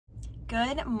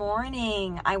Good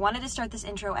morning. I wanted to start this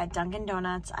intro at Dunkin'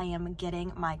 Donuts. I am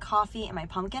getting my coffee and my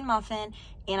pumpkin muffin,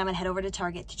 and I'm gonna head over to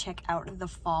Target to check out the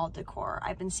fall decor.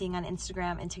 I've been seeing on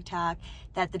Instagram and TikTok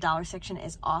that the dollar section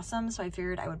is awesome, so I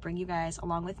figured I would bring you guys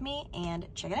along with me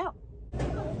and check it out.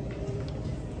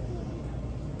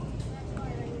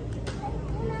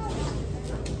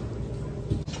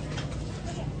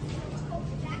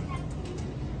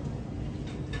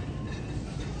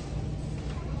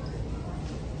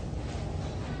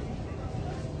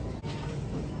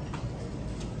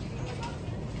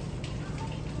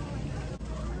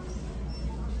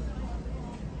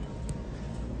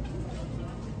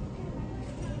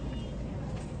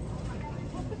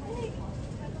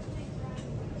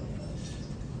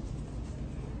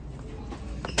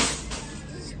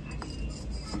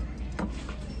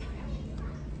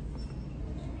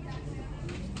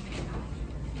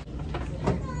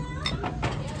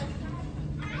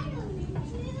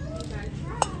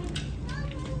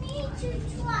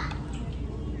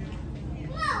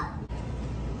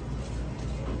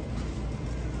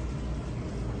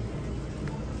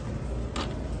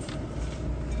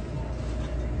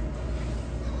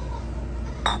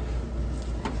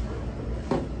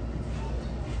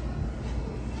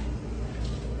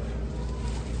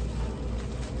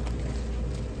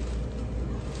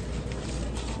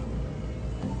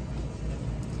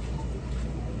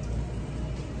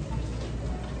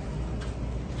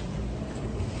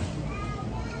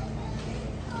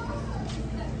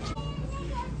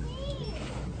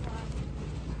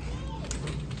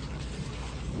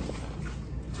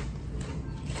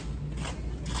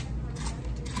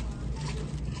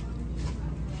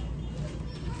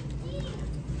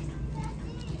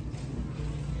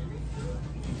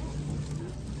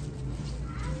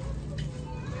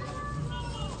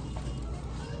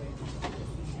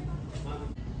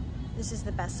 This is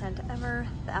the best scent ever,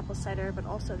 the apple cider, but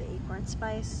also the acorn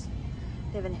spice.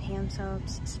 They have hand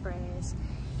soaps, sprays,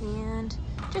 and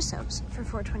just soaps for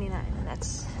 $4.29, and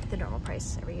that's the normal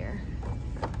price every year.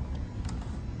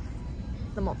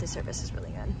 The multi-service is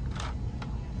really good.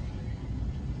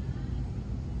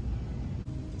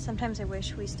 Sometimes I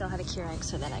wish we still had a Keurig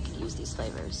so then I could use these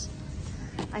flavors.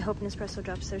 I hope Nespresso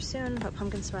drops there soon, but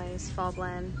pumpkin spice, fall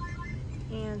blend,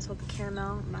 and salted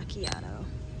caramel macchiato.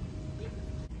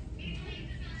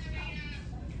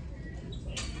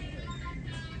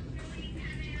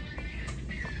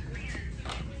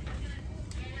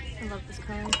 I love this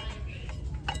color.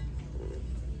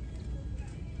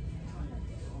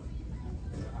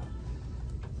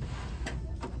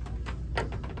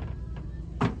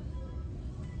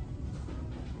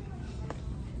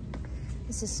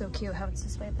 This is so cute how it's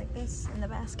displayed like this in the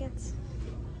baskets.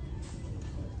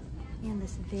 And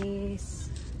this vase.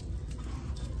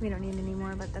 We don't need any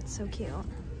more, but that's so cute.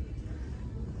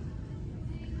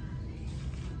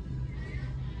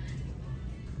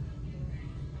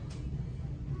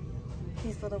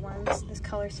 These little ones, this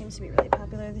color seems to be really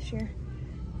popular this year.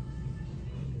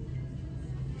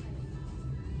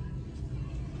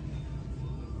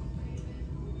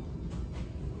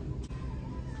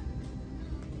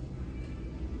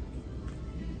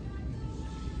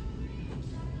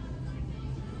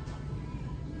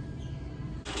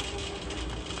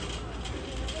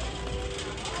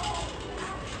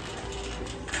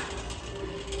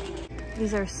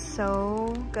 These are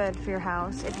so good for your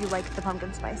house if you like the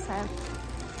pumpkin spice scent.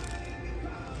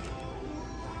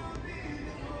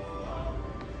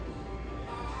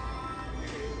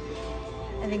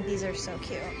 I think these are so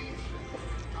cute.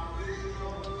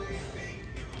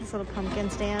 This little pumpkin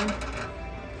stand.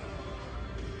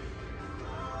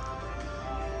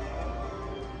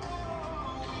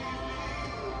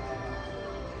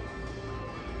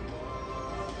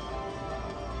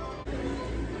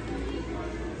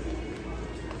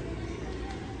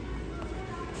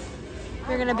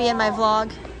 You're gonna be in my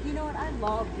vlog. You know what? I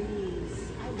love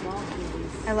these. I love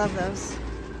these. I love those.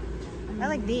 I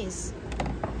like these.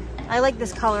 I like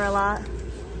this color a lot.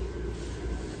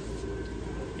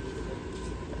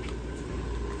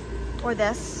 Or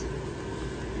this.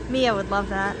 Mia would love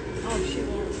that. Oh, she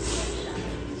will.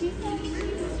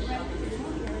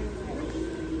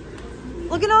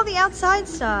 Look at all the outside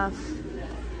stuff.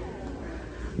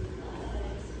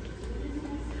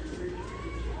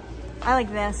 I like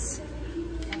this.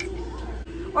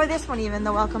 Or this one even,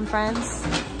 the Welcome Friends.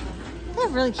 They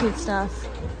have really cute stuff.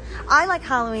 I like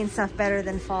Halloween stuff better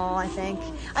than fall, I think.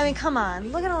 I mean, come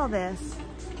on, look at all this.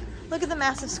 Look at the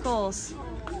massive skulls.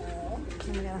 Oh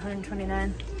my god,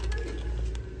 129.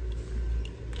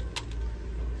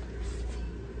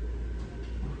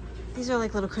 These are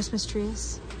like little Christmas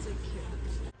trees.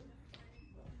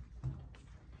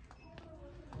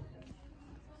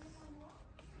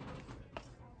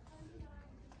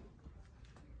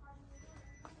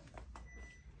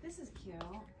 cute.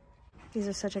 These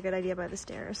are such a good idea by the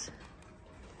stairs.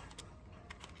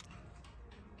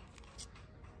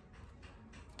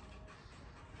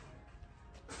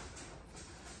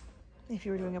 If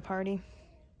you were doing a party.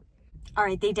 All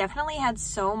right, they definitely had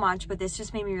so much, but this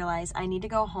just made me realize I need to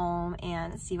go home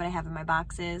and see what I have in my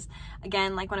boxes.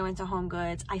 Again, like when I went to Home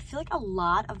Goods, I feel like a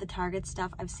lot of the Target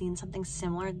stuff, I've seen something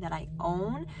similar that I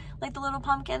own, like the little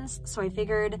pumpkins. So I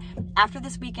figured after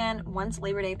this weekend, once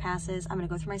Labor Day passes, I'm gonna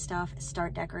go through my stuff,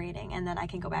 start decorating, and then I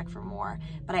can go back for more.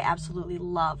 But I absolutely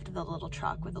loved the little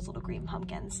truck with those little green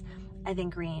pumpkins. I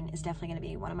think green is definitely gonna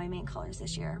be one of my main colors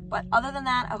this year. But other than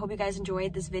that, I hope you guys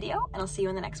enjoyed this video, and I'll see you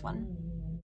in the next one.